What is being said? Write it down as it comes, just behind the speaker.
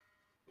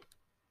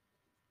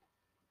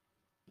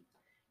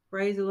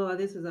Praise the Lord.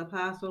 This is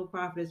Apostle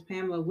Prophetess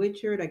Pamela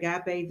Whitchard,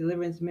 Agape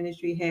Deliverance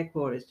Ministry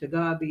Headquarters. To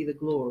God be the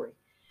glory.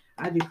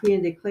 I decree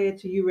and declare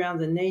to you around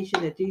the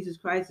nation that Jesus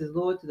Christ is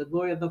Lord to the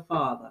glory of the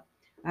Father.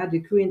 I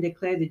decree and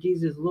declare that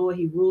Jesus is Lord.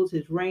 He rules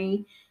his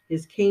reign.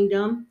 His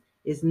kingdom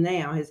is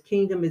now. His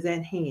kingdom is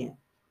at hand.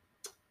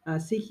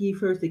 Seek ye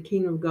first the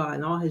kingdom of God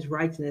and all his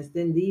righteousness.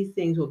 Then these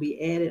things will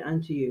be added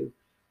unto you.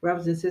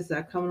 Brothers and sisters,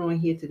 I come on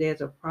here today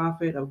as a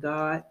prophet of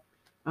God,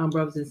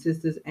 brothers and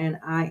sisters, and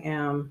I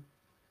am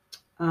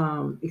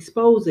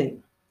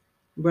exposing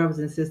brothers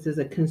and sisters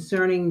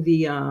concerning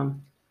the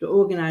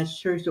organized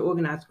church, the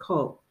organized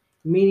cult,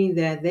 meaning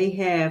that they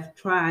have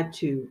tried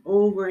to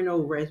over and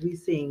over, as we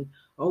sing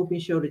open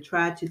show, to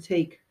try to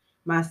take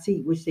my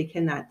seat, which they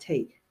cannot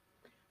take.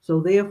 So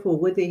therefore,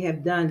 what they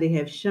have done, they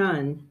have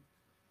shunned.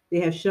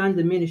 They have shunned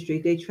the ministry.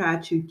 They try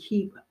to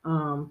keep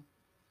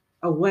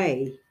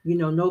away,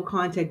 no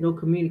contact, no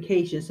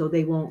communication, so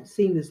they won't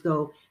seem as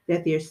though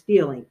that they're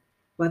stealing,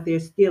 but they're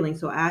stealing.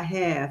 So I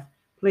have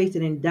placed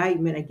an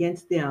indictment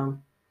against them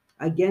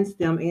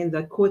in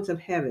the courts of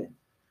heaven.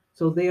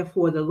 So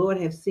therefore, the Lord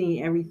has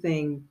seen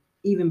everything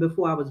even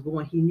before I was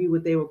born. He knew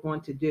what they were going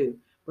to do,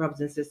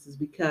 brothers and sisters,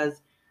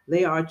 because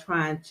they are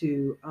trying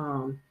to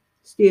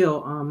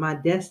steal my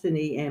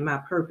destiny and my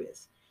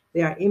purpose.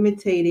 They are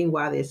imitating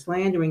while they're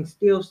slandering,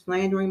 still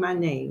slandering my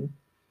name,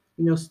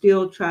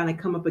 still trying to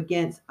come up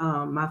against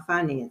my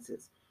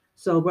finances.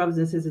 So, brothers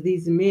and sisters,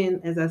 these men,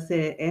 as I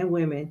said, and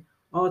women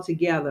all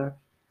together,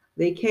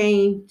 they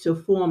came to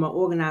form an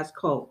organized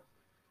cult.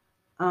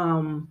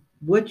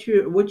 What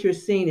you're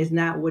seeing is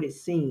not what it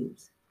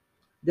seems.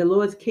 The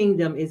Lord's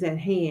kingdom is at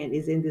hand,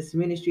 is in this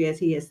ministry, as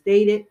He has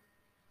stated,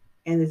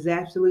 and is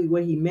absolutely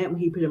what He meant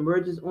when He put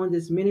emergence on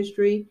this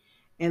ministry.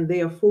 And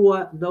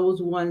therefore,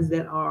 those ones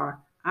that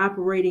are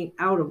operating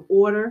out of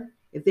order,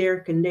 if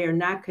they're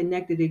not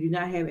connected, they do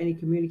not have any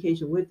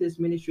communication with this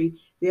ministry,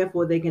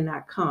 therefore they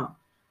cannot come.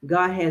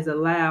 God has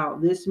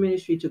allowed this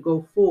ministry to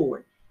go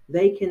forward.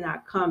 They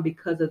cannot come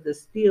because of the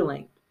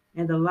stealing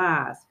and the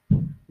lies.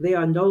 They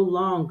are no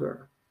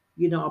longer,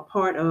 a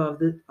part of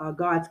the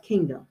God's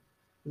kingdom.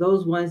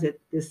 Those ones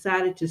that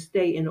decided to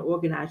stay in the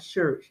organized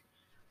church,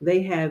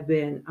 they have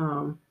been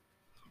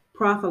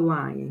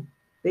prophesying.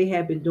 They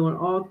have been doing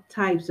all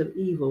types of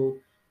evil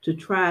to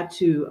try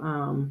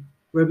to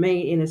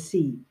remain in a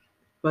seat.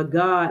 But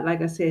God,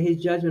 like I said, His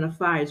judgment of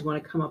fire is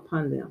going to come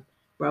upon them,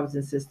 brothers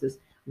and sisters.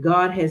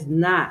 God has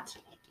not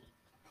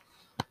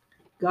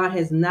God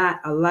has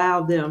not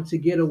allowed them to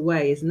get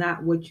away. It's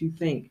not what you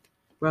think,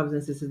 brothers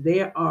and sisters.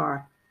 They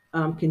are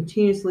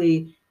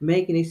continuously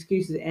making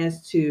excuses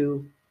as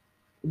to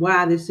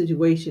why this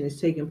situation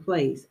is taking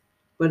place.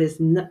 But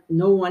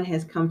no one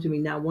has come to me,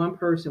 not one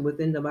person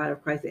within the body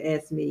of Christ, that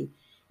asked me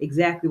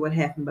exactly what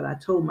happened. But I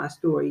told my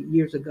story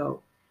years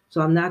ago,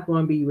 so I'm not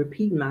going to be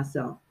repeating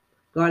myself.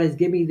 God has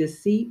given me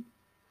this seat.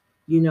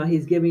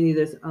 He's giving me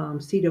this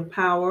seat of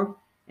power,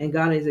 and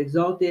God has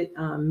exalted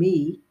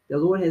me. The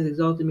Lord has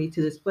exalted me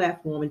to this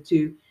platform and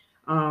to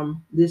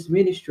this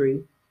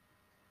ministry,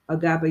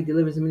 Agape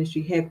Deliverance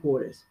Ministry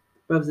Headquarters.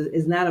 Brothers,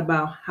 it's not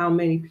about how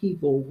many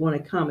people want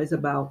to come. It's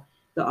about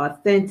the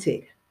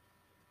authentic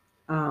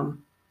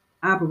um,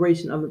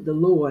 operation of the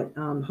Lord,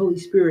 Holy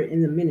Spirit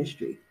in the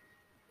ministry.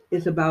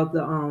 It's about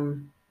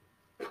the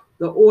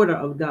order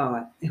of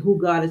God and who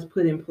God has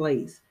put in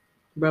place,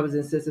 brothers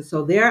and sisters.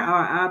 So they are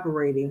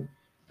operating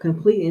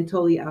completely and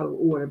totally out of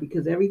order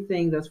because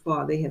everything thus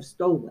far they have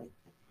stolen.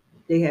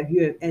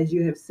 As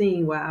you have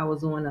seen while I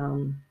was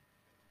on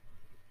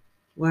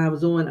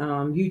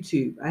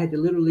YouTube. I had to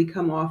literally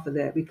come off of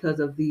that because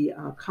of the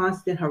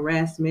constant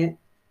harassment,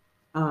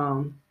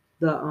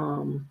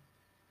 the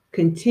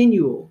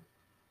continual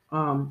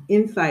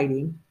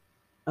infighting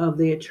of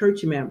their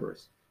church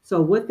members. So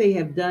what they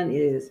have done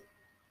is,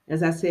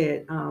 as I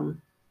said,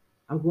 I'm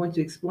going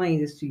to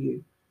explain this to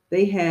you.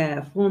 They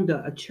have formed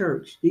a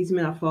church. These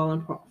men are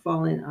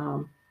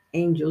fallen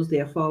angels.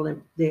 They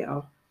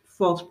are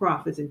false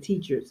prophets and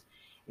teachers.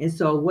 And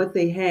so what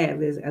they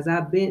have is, as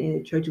I've been in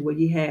a church where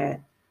you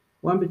had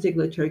one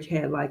particular church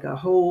had like a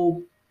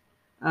whole,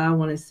 I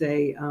want to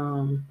say,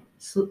 a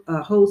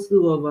whole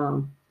slew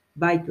of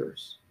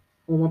bikers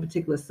on one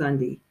particular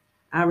Sunday.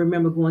 I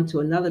remember going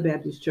to another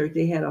Baptist church.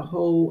 They had the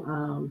whole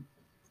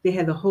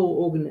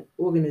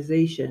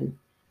organization,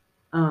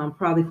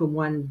 probably from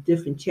one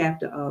different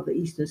chapter of the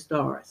Eastern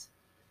Stars.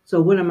 So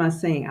what am I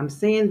saying? I'm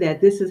saying that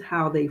this is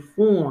how they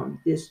form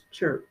this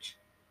church,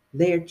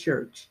 their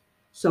church.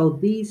 So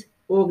these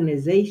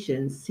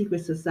organizations,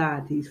 secret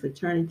societies,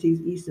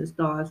 fraternities, Eastern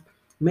Stars,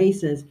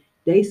 Masons,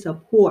 they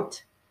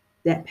support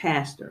that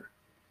pastor.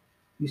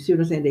 You see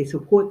what I'm saying? They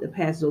support the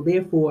pastor. So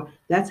therefore,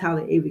 that's how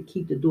they're able to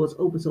keep the doors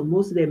open. So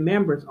most of their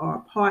members are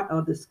part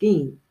of the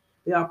scheme.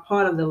 They are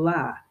part of the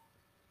lie,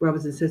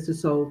 brothers and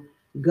sisters. So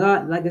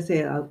God, like I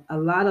said, a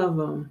lot of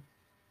them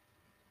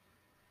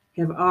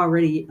have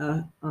already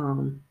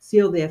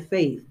sealed their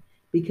faith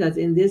because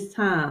in this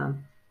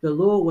time, the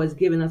Lord was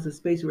giving us a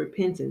space of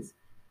repentance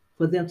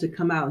for them to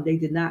come out. They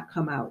did not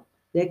come out.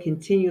 They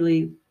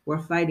continually were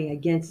fighting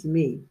against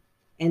me.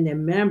 and their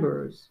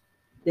members,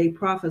 they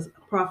prophesy.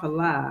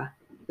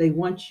 They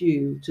want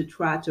you to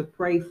try to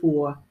pray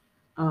for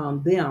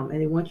them,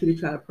 and they want you to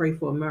try to pray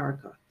for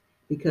America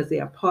because they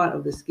are part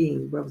of the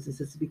scheme, brothers and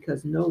sisters,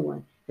 because no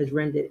one has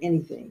rendered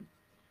anything.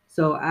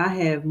 So I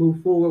have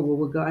moved forward with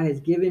what God has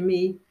given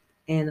me.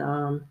 And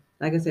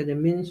like I said, the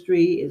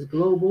ministry is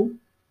global,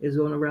 is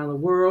going around the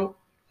world,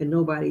 and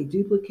nobody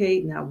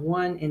duplicate. Not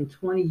one in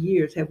 20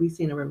 years have we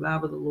seen a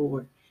revival of the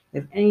Lord.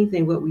 If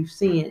anything, what we've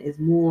seen is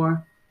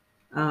more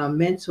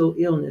mental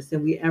illness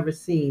than we ever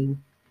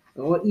seen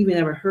or even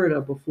ever heard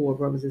of before,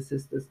 brothers and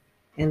sisters.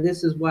 And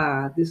this is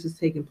why this is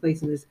taking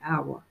place in this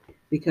hour.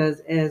 Because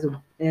as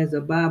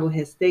the Bible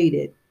has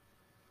stated,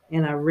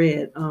 and I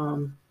read,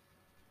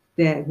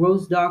 that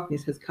gross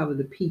darkness has covered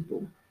the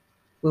people.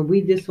 When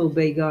we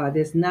disobey God,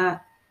 there's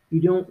not we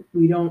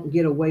don't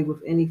get away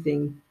with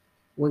anything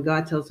when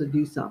God tells us to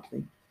do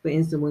something. For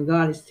instance, when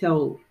God has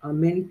told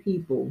many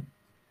people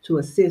to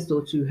assist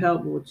or to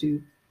help or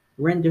to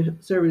render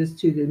service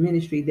to the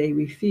ministry, they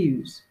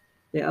refuse.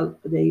 They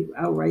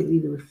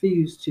outrightly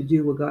refuse to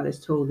do what God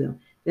has told them.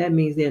 That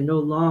means they're no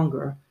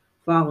longer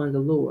following the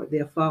Lord.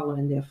 They're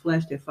following their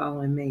flesh. They're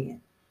following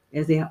man,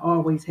 as they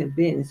always have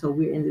been. And so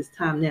we're in this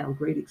time now,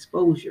 great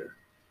exposure.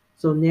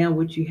 So now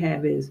what you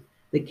have is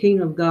the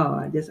kingdom of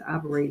God that's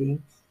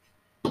operating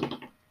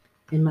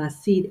in my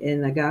seat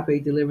in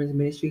Agape Deliverance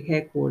Ministry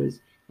headquarters.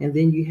 And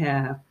then you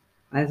have,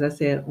 as I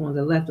said, on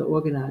the left, the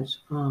organized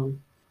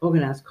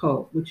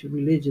cult, which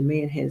religion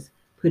man has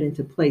put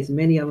into place.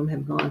 Many of them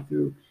have gone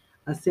through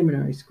a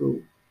seminary school.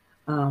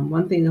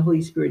 One thing the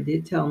Holy Spirit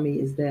did tell me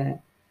is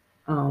that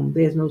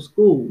there's no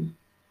school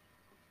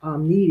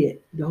needed.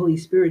 The Holy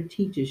Spirit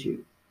teaches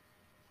you.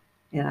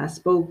 And I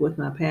spoke with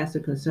my pastor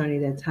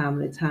concerning that time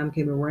when the time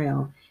came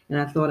around,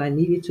 and I thought I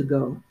needed to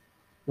go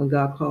when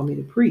God called me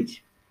to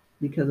preach,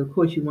 because of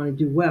course you want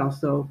to do well.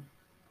 So,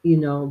 the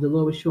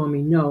Lord was showing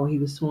me no, He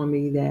was showing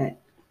me that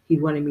He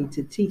wanted me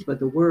to teach, but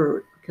the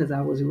word, because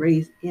I was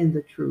raised in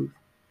the truth.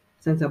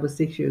 Since I was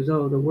 6 years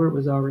old, the word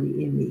was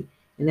already in me.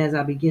 And as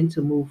I begin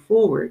to move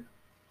forward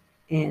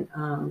and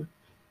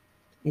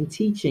in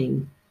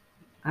teaching,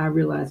 I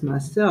realized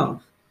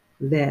myself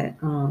that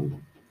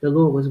the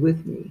Lord was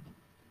with me.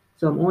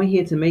 So I'm on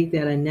here to make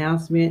that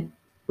announcement,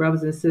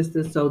 brothers and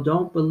sisters. So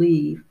don't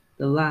believe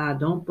the lie.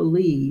 Don't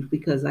believe,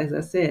 because as I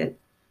said,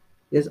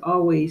 there's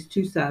always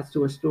two sides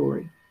to a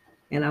story.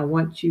 And I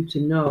want you to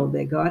know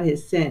that God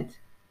has sent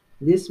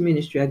this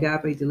ministry,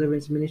 Agape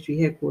Deliverance Ministry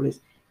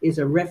Headquarters, is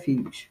a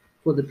refuge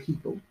for the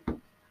people.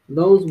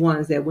 Those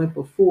ones that went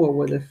before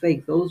were the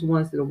fake. Those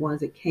ones are the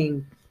ones that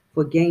came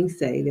for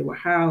gainsay. They were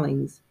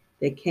hirelings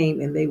that came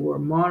and they were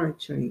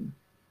monitoring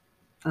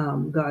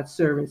God's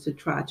servants to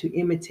try to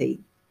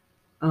imitate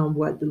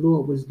what the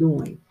Lord was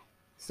doing.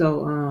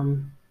 So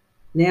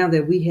now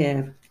that we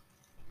have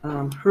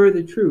heard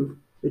the truth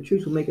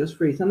will make us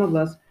free. Some of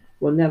us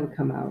will never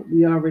come out.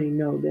 We already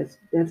know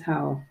that's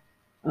how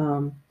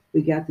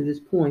we got to this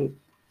point,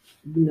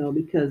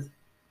 because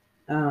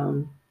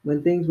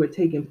when things were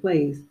taking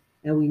place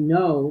and we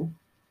know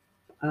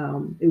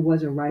it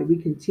wasn't right, we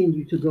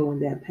continue to go in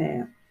that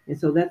path. And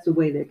so that's the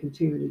way they're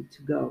continuing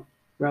to go,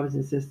 brothers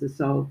and sisters.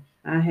 So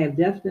I have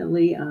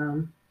definitely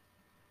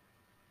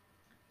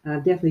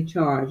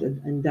charged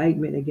an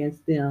indictment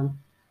against them.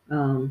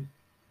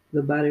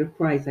 The body of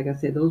Christ, like I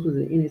said, those were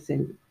the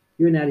innocent.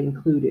 You're not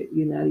included.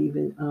 You're not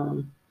even.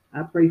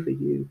 I pray for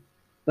you,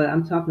 but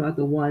I'm talking about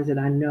the ones that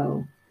I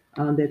know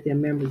that their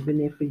members been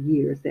there for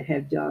years, that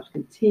have jobs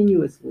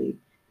continuously,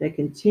 that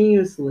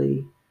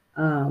continuously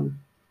God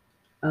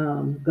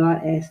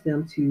asked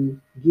them to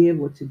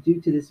give or to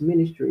do to this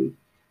ministry,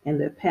 and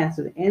their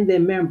pastors and their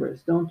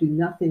members don't do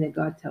nothing that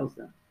God tells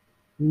them.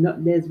 No,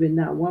 there's been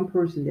not one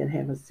person that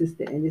have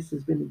assisted, and this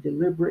has been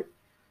deliberate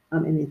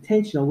and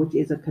intentional, which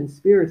is a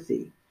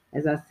conspiracy.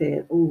 As I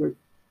said, over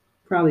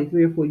probably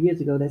 3 or 4 years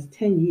ago, that's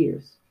 10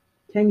 years.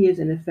 10 years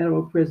in a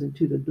federal prison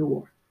to the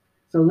door.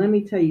 So let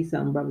me tell you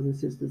something, brothers and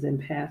sisters and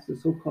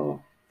pastors,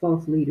 so-called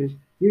false leaders,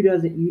 you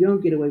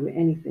don't get away with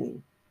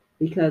anything.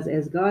 Because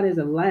as God has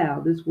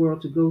allowed this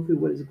world to go through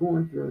what it's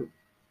going through,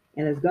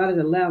 and as God has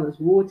allowed this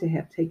war to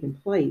have taken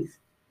place,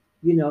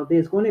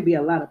 there's going to be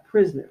a lot of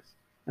prisoners.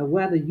 And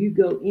whether you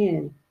go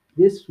in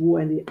this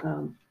war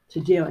to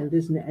jail in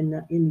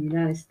the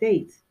United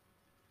States,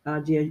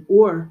 jail,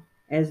 or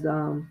as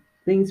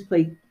things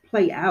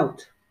play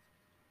out,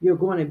 you're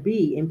going to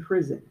be in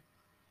prison.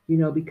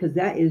 Because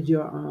that is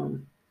your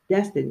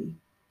destiny.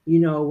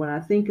 When I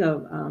think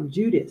of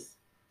Judas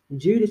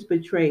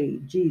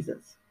betrayed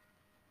Jesus.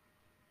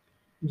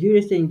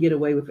 Judas didn't get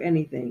away with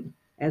anything,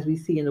 as we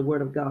see in the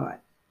Word of God.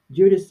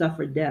 Judas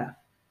suffered death,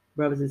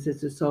 brothers and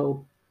sisters.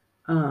 So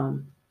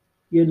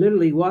you're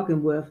literally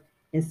walking with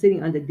and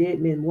sitting under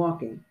dead men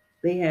walking.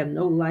 They have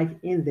no life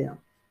in them.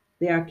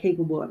 They are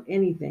capable of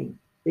anything.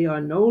 They are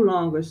no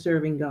longer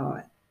serving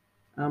God,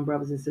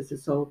 brothers and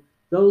sisters. So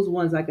those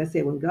ones, like I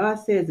said, when God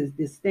says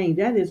this thing,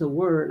 that is a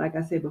word, like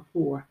I said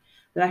before,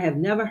 that I have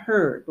never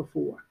heard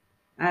before.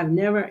 I've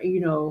never,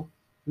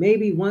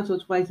 maybe once or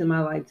twice in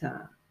my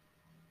lifetime.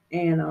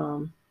 And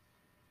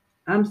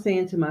I'm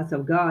saying to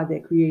myself, God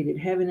that created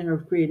heaven and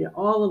earth, created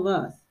all of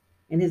us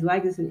in his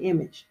likeness and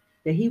image,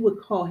 that he would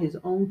call his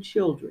own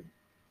children.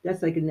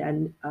 That's like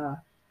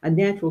a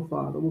natural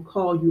father will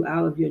call you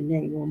out of your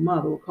name, or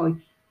mother will call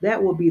you.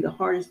 That will be the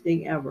hardest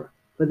thing ever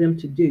for them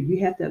to do. You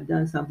have to have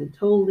done something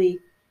totally,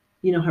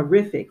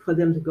 horrific for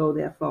them to go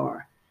that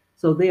far.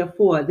 So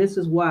therefore, this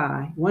is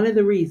why, one of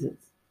the reasons,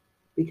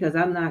 because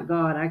I'm not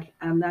God,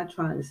 I'm not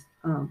trying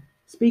to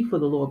speak for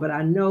the Lord, but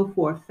I know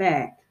for a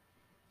fact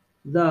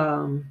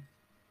the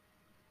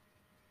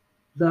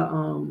the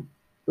um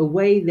the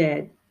way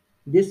that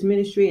this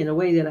ministry and the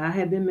way that I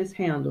have been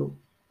mishandled,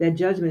 that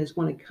judgment is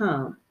going to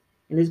come,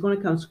 and it's going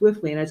to come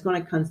swiftly, and it's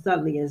going to come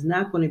suddenly, and it's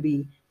not going to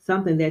be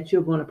something that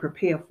you're going to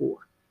prepare for.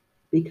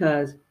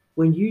 Because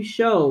when you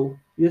show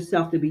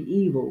yourself to be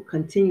evil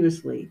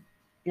continuously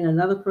in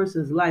another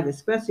person's life,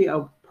 especially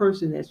a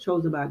person that's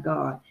chosen by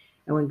God,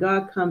 and when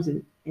God comes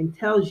and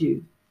tells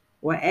you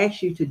or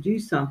asks you to do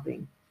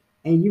something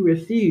and you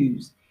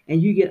refuse,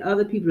 and you get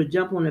other people to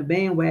jump on the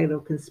bandwagon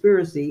of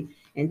conspiracy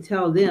and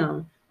tell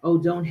them, oh,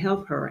 don't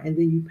help her, and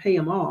then you pay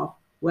them off,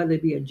 whether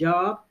it be a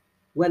job,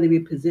 whether it be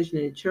a position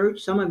in the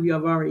church. Some of you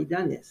have already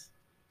done this,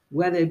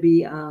 whether it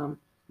be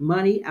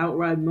money,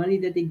 outright money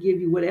that they give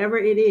you, whatever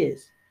it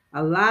is.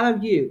 A lot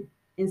of you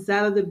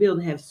inside of the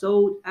building have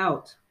sold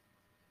out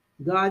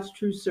God's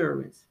true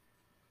servants.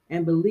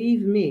 And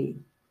believe me,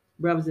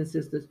 brothers and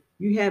sisters,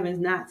 you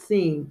haven't not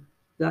seen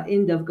the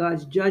end of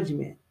God's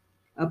judgment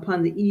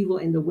upon the evil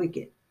and the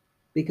wicked.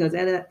 Because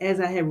as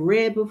I have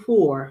read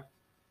before,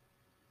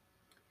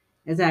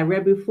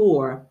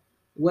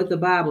 what the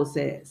Bible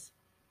says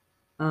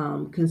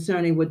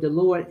concerning what the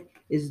Lord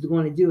is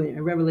going to do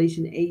in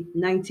Revelation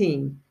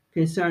 8:19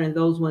 concerning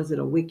those ones that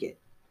are wicked.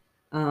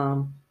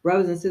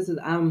 Brothers and sisters,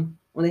 I'm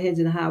on the hedge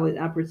of the highway.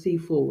 I proceed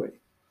forward.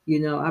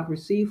 I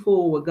proceed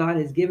forward what God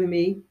has given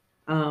me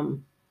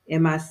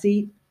in my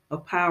seat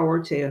of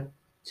power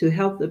to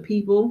help the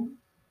people,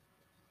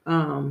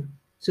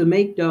 to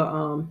make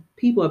the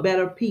people a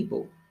better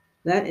people.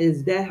 That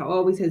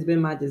always has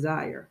been my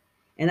desire,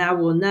 and I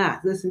will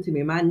not listen to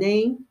me. My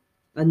name,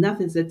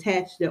 nothing's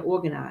attached to the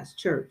organized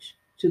church,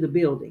 to the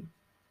building.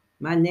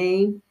 My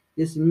name,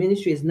 this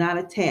ministry is not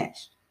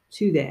attached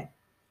to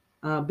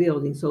that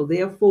building. So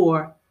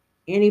therefore,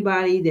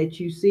 anybody that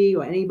you see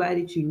or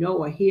anybody that you know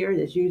or hear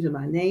that's using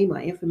my name,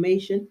 my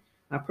information,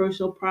 my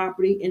personal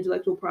property,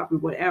 intellectual property,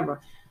 whatever,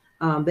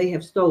 they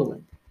have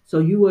stolen. So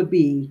you would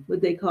be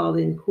what they call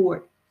in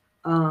court.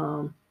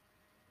 Um,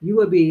 you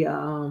would be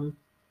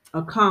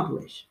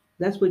accomplished.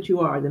 That's what you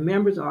are. The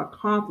members are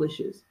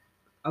accomplishers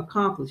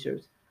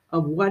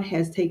of what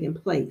has taken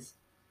place,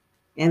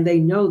 and they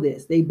know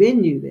this. They've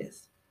been knew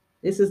this.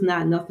 This is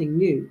not nothing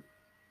new.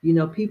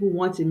 People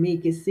want to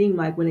make it seem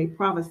like when they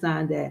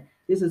prophesying that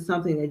this is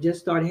something that just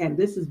started happening.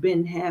 This has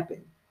been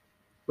happening,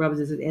 brothers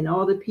and sisters, and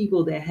all the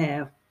people that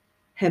have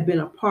been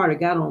a part or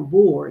got on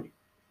board.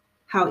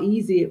 How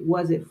easy it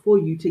was it for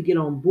you to get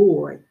on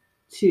board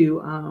to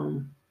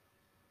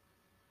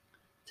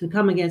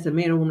come against a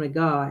man or woman of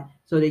God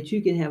so that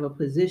you can have a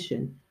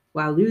position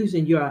while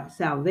losing your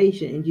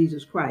salvation in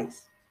Jesus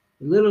Christ.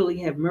 You literally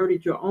have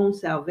murdered your own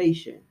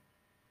salvation,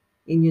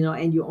 and you're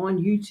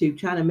on YouTube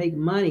trying to make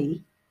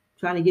money,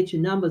 trying to get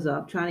your numbers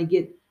up, trying to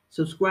get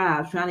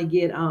subscribes, trying to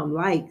get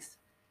likes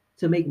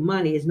to make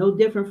money. It's no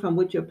different from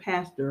what your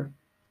pastor,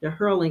 the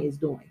hurling, is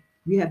doing.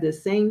 You have the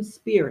same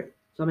spirit.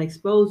 So I'm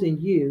exposing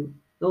you,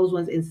 those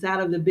ones inside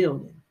of the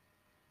building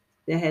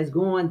that has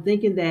gone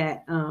thinking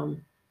that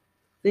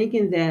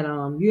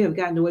you have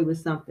gotten away with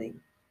something.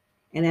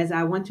 And as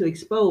I want to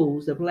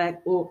expose the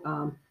black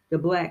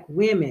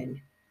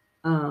women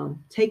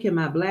taking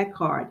my black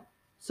card,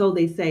 so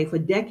they say, for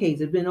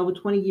decades, it's been over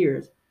 20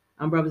 years,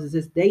 brothers and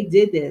sisters, they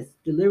did this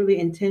deliberately,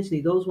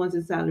 intentionally, those ones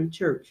inside of the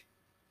church,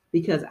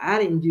 because I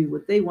didn't do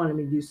what they wanted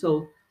me to do.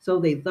 So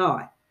they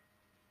thought.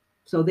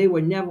 So they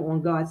were never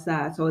on God's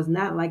side. So it's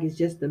not like it's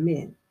just the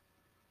men.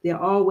 They've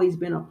always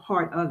been a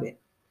part of it,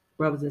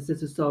 brothers and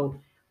sisters. So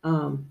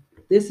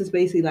this is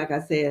basically, like I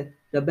said,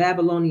 the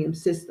Babylonian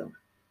system.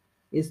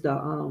 It's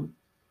the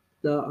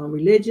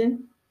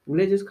religion.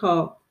 Religious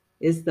called.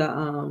 It's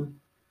the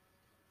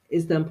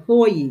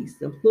employees,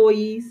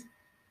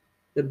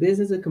 the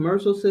business and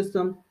commercial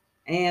system,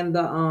 and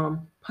the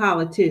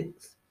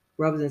politics,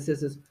 brothers and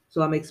sisters.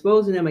 So I'm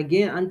exposing them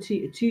again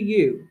to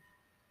you,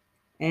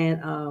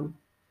 and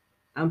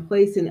I'm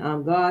placing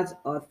God's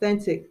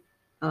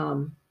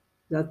um,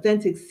 the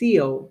authentic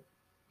seal,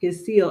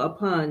 His seal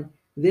upon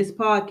this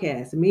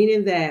podcast,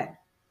 meaning that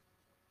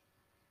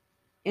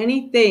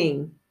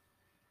anything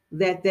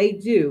that they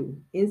do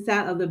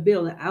inside of the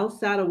building,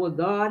 outside of what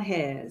God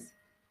has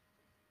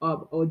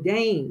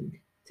ordained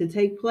to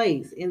take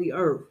place in the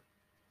earth,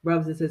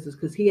 brothers and sisters,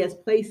 because He has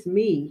placed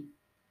me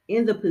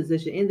in the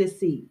position, in the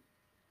seat,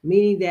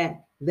 meaning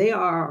that they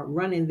are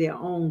running their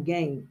own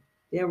game,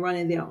 they're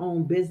running their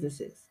own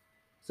businesses.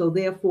 So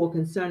therefore,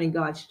 concerning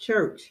God's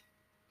church,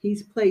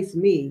 He's placed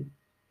me,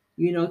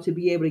 to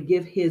be able to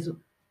give His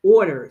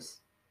orders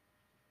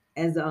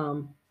as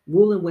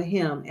ruling with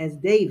Him as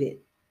David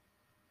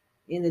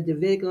in the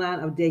Davidic line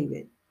of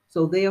David.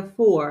 So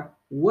therefore,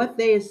 what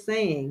they are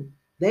saying,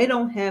 they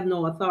don't have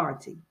no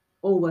authority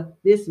over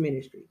this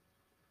ministry.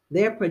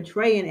 They're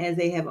portraying as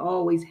they have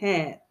always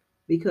had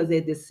because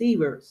they're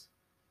deceivers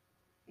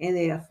and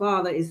their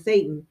father is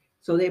Satan.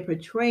 So they're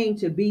portraying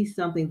to be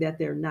something that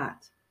they're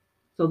not.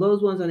 So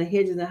those ones on the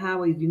hedges and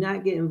highways, do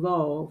not get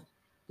involved,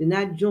 do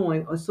not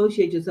join or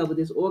associate yourself with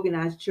this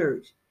organized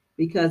church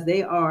because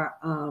they are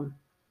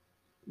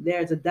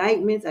there's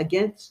indictments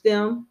against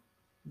them.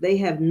 They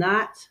have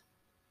not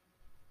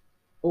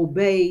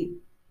obeyed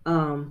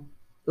the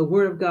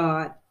word of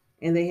God,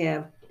 and they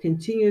have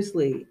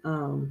continuously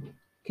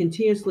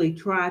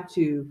tried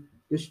to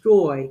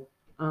destroy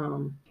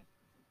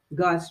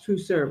God's true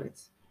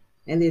servants,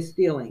 and they're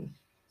stealing.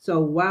 So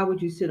why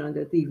would you sit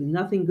under a thief?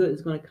 Nothing good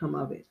is going to come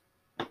of it.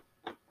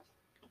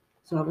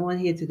 So I'm on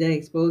here today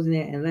exposing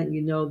that and letting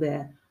you know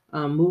that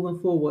moving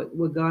forward,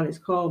 what God has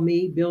called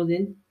me,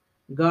 building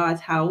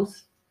God's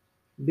house,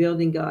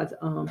 building God's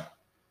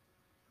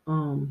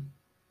um,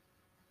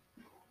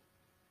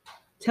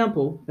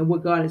 temple, and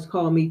what God has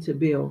called me to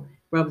build,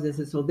 brothers and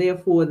sisters. So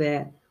therefore,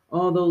 that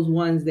all those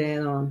ones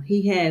that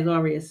He has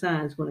already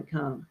assigned is going to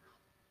come,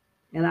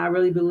 and I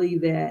really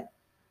believe that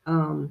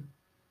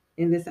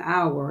in this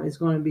hour it's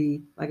going to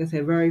be, like I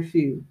said, very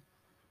few,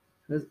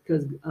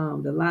 because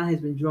the line has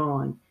been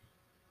drawn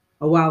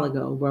a while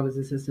ago, brothers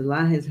and sisters. The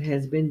line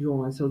has been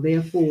drawn. So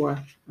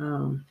therefore,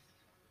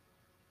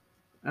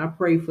 I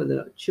pray for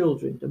the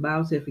children. The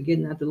Bible said, forget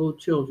not the little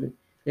children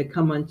that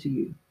come unto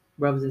you,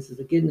 brothers and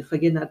sisters.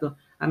 Forget not the,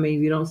 I mean,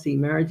 we don't see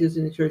marriages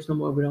in the church no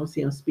more. We don't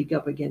see them speak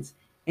up against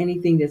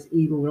anything that's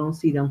evil. We don't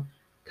see them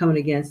coming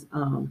against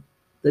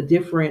the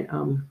different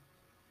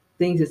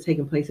things that's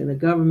taking place in the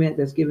government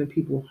that's giving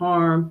people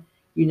harm.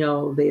 You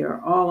know, they are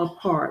all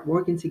apart,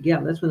 working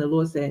together. That's when the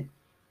Lord said,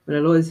 when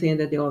the Lord is saying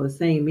that they're all the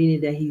same, meaning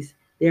that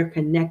they're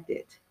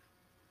connected.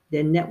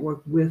 They're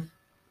networked with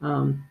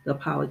the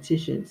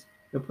politicians,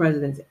 the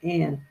presidents,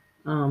 and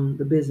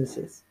the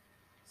businesses.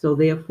 So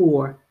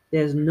therefore,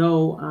 there's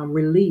no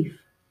relief,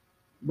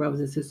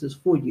 brothers and sisters,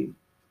 for you.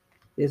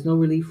 There's no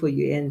relief for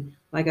you. And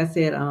like I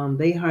said,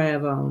 they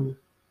have a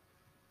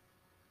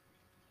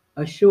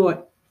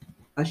short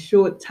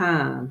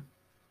time,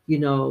 you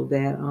know,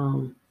 that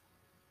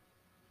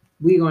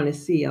we're going to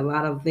see a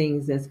lot of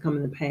things that's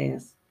coming to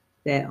pass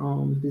that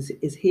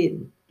is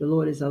hidden. The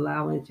Lord is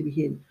allowing it to be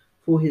hidden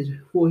for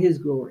His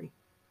glory,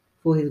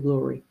 for His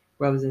glory,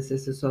 brothers and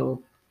sisters.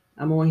 So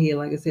I'm on here,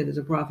 like I said, as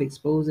a prophet,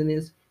 exposing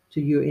this to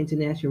your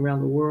international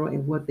around the world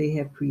and what they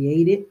have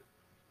created,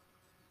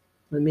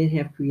 what men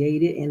have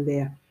created, and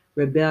their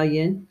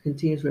rebellion,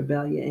 continuous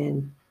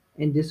rebellion,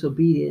 and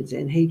disobedience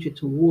and hatred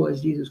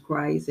towards Jesus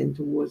Christ and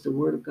towards the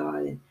Word of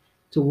God and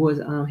towards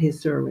His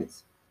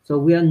servants. So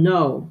we'll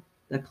know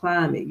the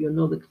climate. You'll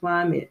know the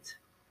climate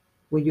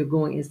when you're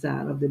going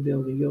inside of the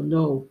building. You'll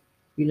know,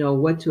 you know,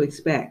 what to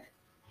expect.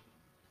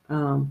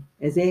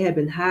 As they have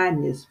been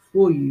hiding this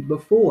for you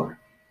before,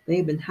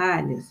 they've been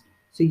hiding this,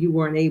 so you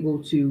weren't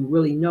able to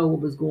really know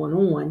what was going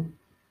on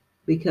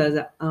because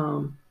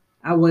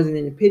I wasn't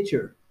in the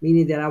picture,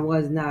 meaning that I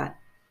was not,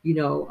 you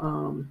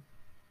know,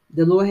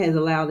 the Lord has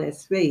allowed that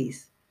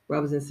space,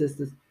 brothers and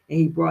sisters, and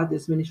He brought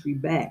this ministry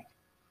back.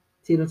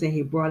 See what I'm saying?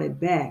 He brought it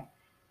back,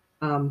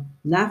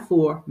 not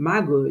for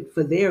my good,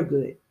 for their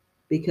good,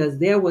 because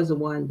they were the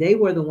one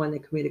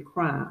that committed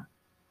crime.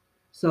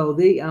 So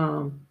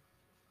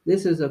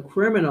this is a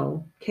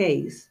criminal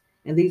case,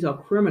 and these are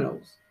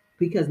criminals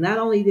because not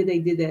only did they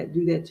do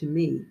that to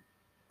me,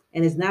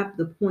 and it's not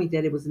the point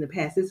that it was in the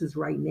past. This is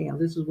right now.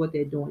 This is what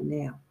they're doing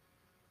now,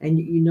 and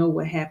you know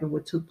what happened,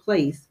 what took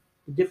place,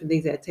 the different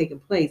things that had taken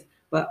place.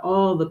 But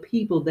all the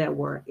people that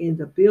were in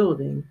the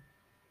building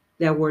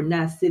that were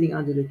not sitting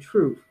under the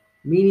truth,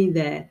 meaning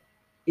that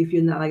if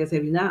you're not, like I said,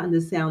 if you're not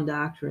under sound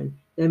doctrine,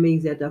 that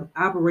means that the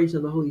operation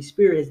of the Holy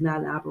Spirit is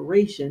not an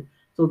operation.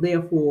 So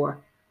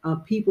therefore,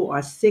 people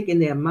are sick in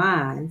their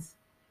minds,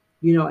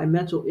 you know, and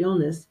mental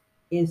illness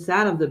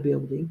inside of the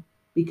building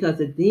because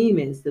the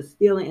demons, the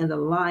stealing and the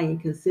lying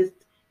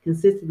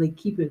consistently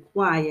keeping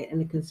quiet,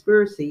 and the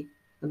conspiracy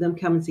of them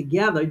coming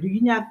together. Do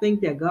you not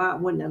think that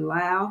God wouldn't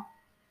allow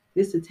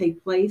this to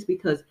take place?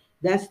 Because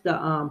that's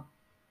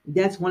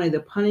one of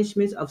the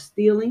punishments of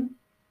stealing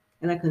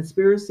and a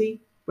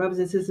conspiracy. Brothers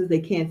and sisters, they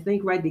can't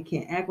think right, they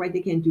can't act right,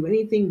 they can't do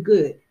anything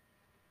good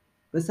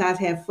besides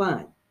have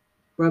fun,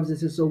 brothers and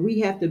sisters. So we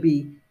have to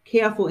be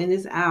careful in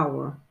this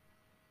hour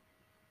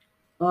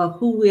of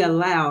who we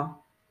allow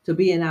to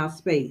be in our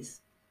space,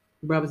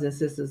 brothers and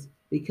sisters,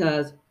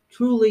 because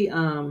truly,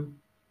 when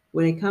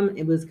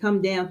it was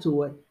come down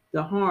to it,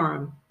 the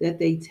harm that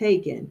they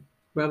taken,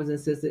 brothers and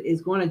sisters,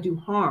 is going to do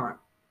harm.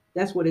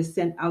 That's what it's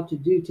sent out to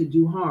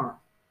do harm.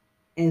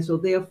 And so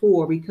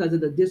therefore, because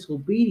of the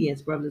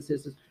disobedience, brothers and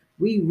sisters,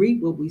 we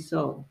reap what we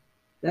sow.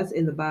 That's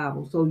in the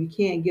Bible. So you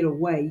can't get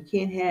away. You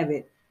can't have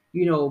it,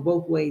 you know,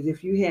 both ways.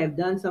 If you have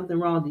done something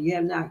wrong, then you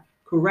have not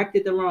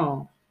corrected the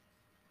wrong.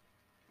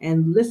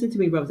 And listen to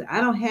me, brothers.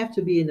 I don't have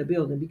to be in the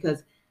building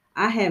because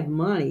I have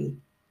money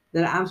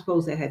that I'm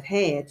supposed to have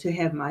had to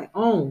have my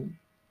own.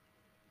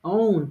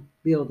 own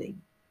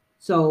building.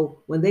 So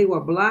when they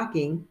were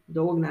blocking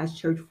the organized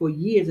church for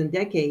years and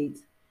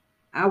decades,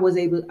 I would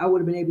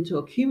have been able to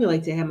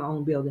accumulate to have my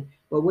own building.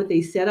 But what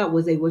they set up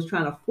was they was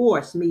trying to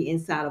force me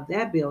inside of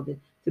that building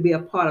to be a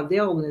part of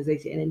their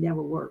organization, and it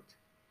never worked,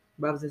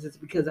 brothers and sisters,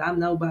 because I'm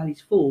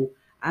nobody's fool.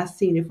 I've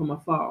seen it from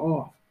afar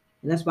off,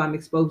 and that's why I'm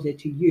exposing it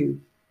to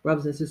you,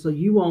 brothers and sisters, so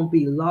you won't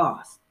be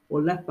lost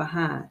or left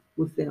behind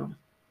with them.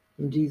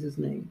 In Jesus'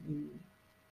 name. Amen.